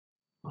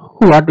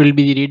What will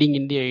be the reading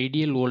in the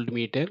ideal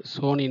voltmeter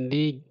shown in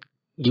the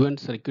given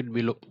circuit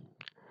below?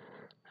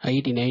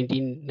 IT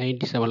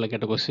 1997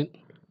 கேட்ட question.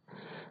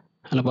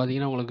 அதில்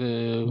பார்த்தீங்கன்னா உங்களுக்கு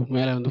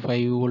மேலே வந்து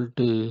 5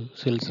 வோல்ட்டு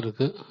செல்ஸ்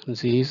இருக்குது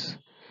சீரீஸ்.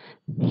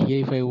 இங்கே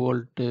 5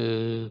 வோல்ட்டு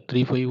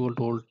 5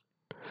 வோல்ட்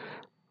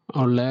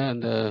உள்ள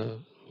அந்த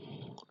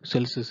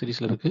செல்ஸ்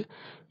சீரீஸில் இருக்குது.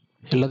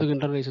 எல்லாத்துக்கும்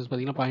இன்டர்னல் ரெசிஸ்டன்ஸ்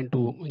பார்த்தீங்கன்னா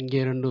 0.2 ஓம். இங்கே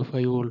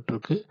 5 வோல்ட்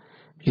இருக்குது,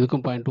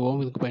 இதுக்கும் 0.2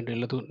 ஓம், இதுக்கும் 0.2,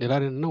 எல்லாத்துக்கும்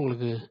நிரார் என்னன்னா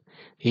உங்களுக்கு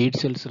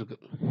 8 செல்ஸ்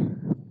இருக்குது.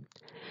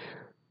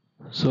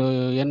 ஸோ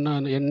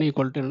என்ன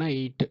ஈக்குவல் டு என்னன்னா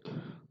 8,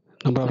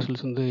 நம்பர் ஆஃப்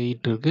செல்ஸ் வந்து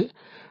 8 இருக்குது.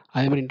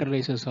 அதே மாதிரி இன்டர்னல்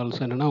ரெசிஸ்டன்ஸ்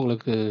ஆல்சோ என்னென்னா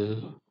உங்களுக்கு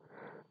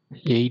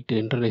 8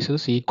 internal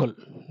resistance equal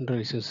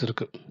internal resistance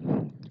இருக்குது.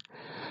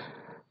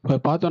 இப்போ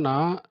பார்த்தோன்னா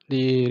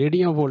தி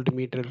ரீடிங் ஆஃப் வோல்ட்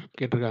மீட்டர்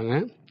கேட்டிருக்காங்க.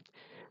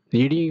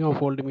 தி reading of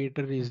volt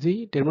metre is the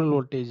terminal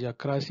voltage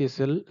across a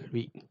sell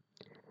we,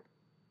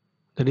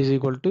 that is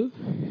equal to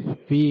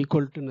we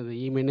equal to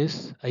E minus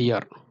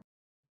IR.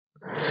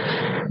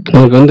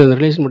 நமக்கு வந்து அந்த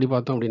relation படி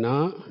பார்த்தோம் அப்படின்னா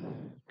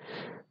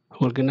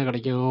உங்களுக்கு என்ன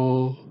கிடைக்கும்?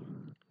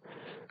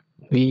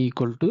 V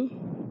equal to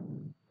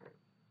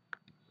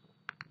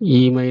E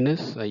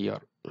minus IR.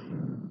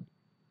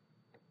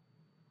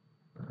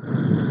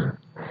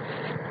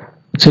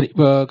 சரி,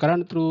 இப்போ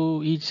கரண்ட் த்ரூ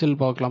ஈச் செல்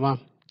பார்க்கலாமா?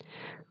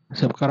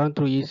 So current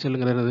through each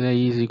செல்லுங்கிறது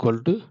I is equal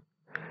to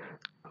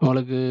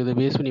உங்களுக்கு இதை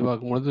பேஸ் பண்ணி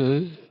பார்க்கும்பொழுது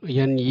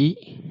NE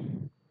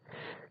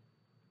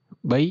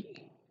by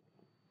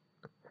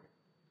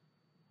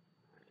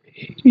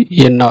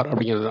NR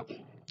அப்படிங்கிறது தான்.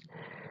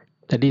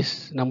 That is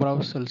number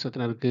of cells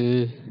எத்தனை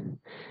இருக்குது?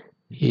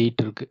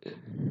 8 இருக்குது.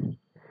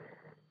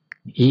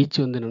 ஈச்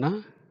வந்து என்னென்னா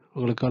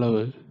உங்களுக்கு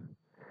அளவு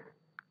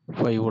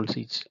 5 volts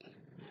each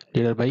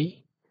divide by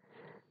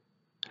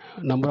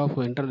number of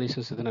internal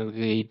resistance எத்தனை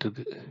இருக்குது? 8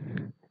 இருக்குது.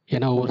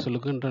 ஏன்னா ஒவ்வொரு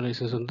செல்லுக்கும் இன்டர்னல்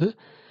ரெசிஸ்டன்ஸ் வந்து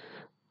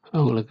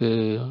உங்களுக்கு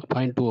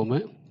 0.2 ஓமு.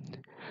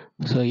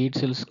 ஸோ 8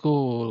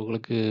 செல்ஸ்க்கும்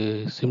உங்களுக்கு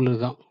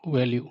சிமிலர் தான்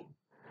value.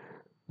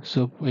 So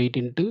 8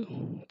 into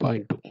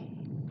 0.2.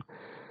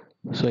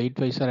 So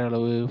 8 5 sir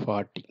அளவு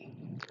 40.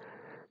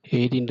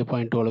 8 into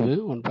 0.2 அளவு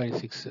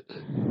 1.6.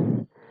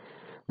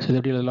 ஸோ இது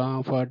எப்படி எழுதலாம்?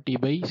 40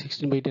 by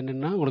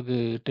 16/10 உங்களுக்கு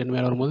 10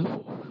 மேலே வரும்போது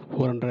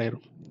 400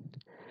 ஆயிரும்.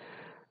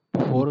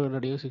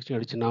 400 60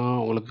 அடிச்சுன்னா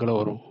உங்களுக்கு எவ்வளோ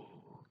வரும்?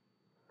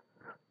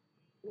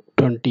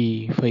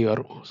 25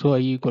 வரும். So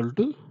I equal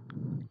to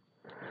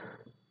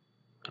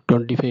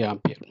 25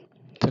 ampere.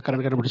 So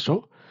current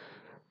கண்டுபிடிச்சிட்டோம்.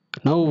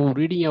 நவ்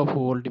ரீடிங் ஆஃப்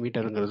வோல்ட்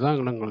மீட்டருங்கிறது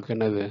தான் உங்களுக்கு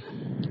என்னது?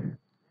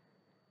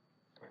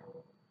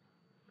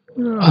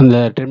 அந்த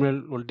terminal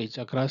voltage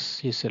across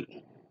a sell,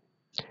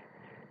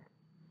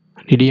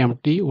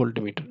 டிடிஎம்டி volt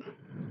metre.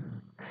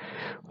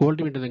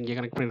 Volt metre இங்கே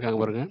கனெக்ட்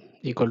பண்ணியிருக்காங்க பாருங்க.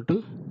 Equal to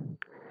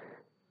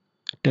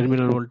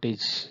terminal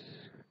voltage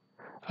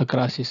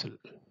across a செல்.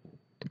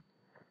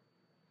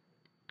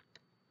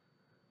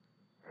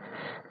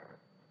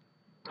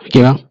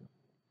 ஓகேவா?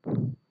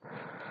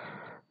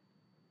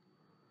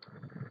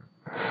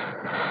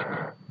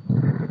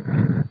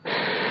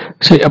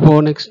 சரி, அப்போ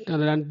நெக்ஸ்ட்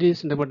அந்த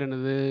அன்டிஸ் இந்த பாட்டு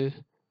என்னது?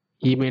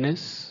 E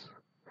minus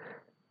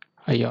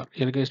IR.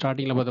 எனக்கு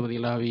ஸ்டார்டிங்கில் பார்த்தா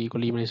பார்த்தீங்களா வி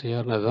ஈக்குவல் இ மைனஸ்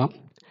ஐஆர்னது தான்.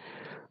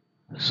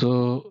 ஸோ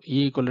இ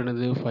ஈக்குவல்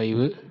என்னது?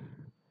 5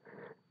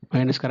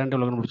 மைனஸ் கரண்ட்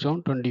எவ்வளோ கண்டுபிடிச்சோம்?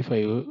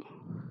 25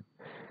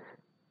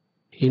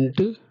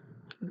 into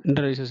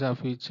inter resistance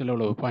of each செல்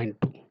எவ்வளோ?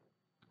 0.2.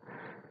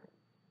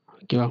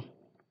 ஓகேவா?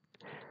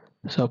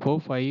 ஸோ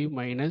அப்போது 5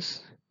 மைனஸ்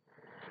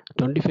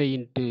 25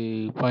 இன்ட்டு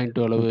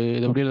 0.2 அளவு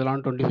இது எப்படி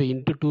எழுதலாம்? 25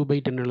 இன்ட்டு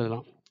 2/10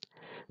 எழுதலாம்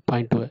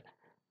 0.2.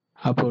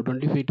 அப்போது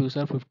 25 2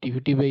 சார் 50,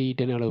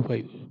 50/10 அளவு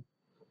 5.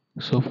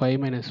 So 5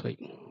 minus 5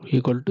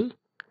 equal to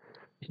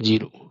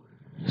 0.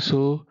 So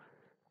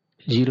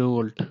 0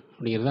 volt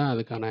அப்படிங்கிறது தான்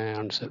அதுக்கான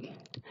ஆன்சர்.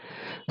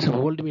 ஸோ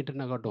வோல்ட் மீட்டர்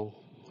என்ன காட்டும்?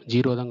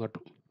 0 தான்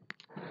காட்டும்.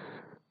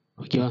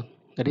 ஓகேவா?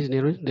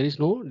 தெர்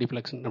இஸ் நோ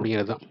டிஃப்ளெக்ஷன்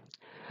அப்படிங்கிறது தான்.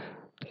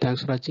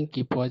 தேங்க்ஸ் ஃபார் வாட்சிங்.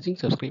 கீப் வாட்சிங்,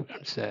 சப்ஸ்கிரைப்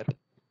அண்ட் ஷேர்.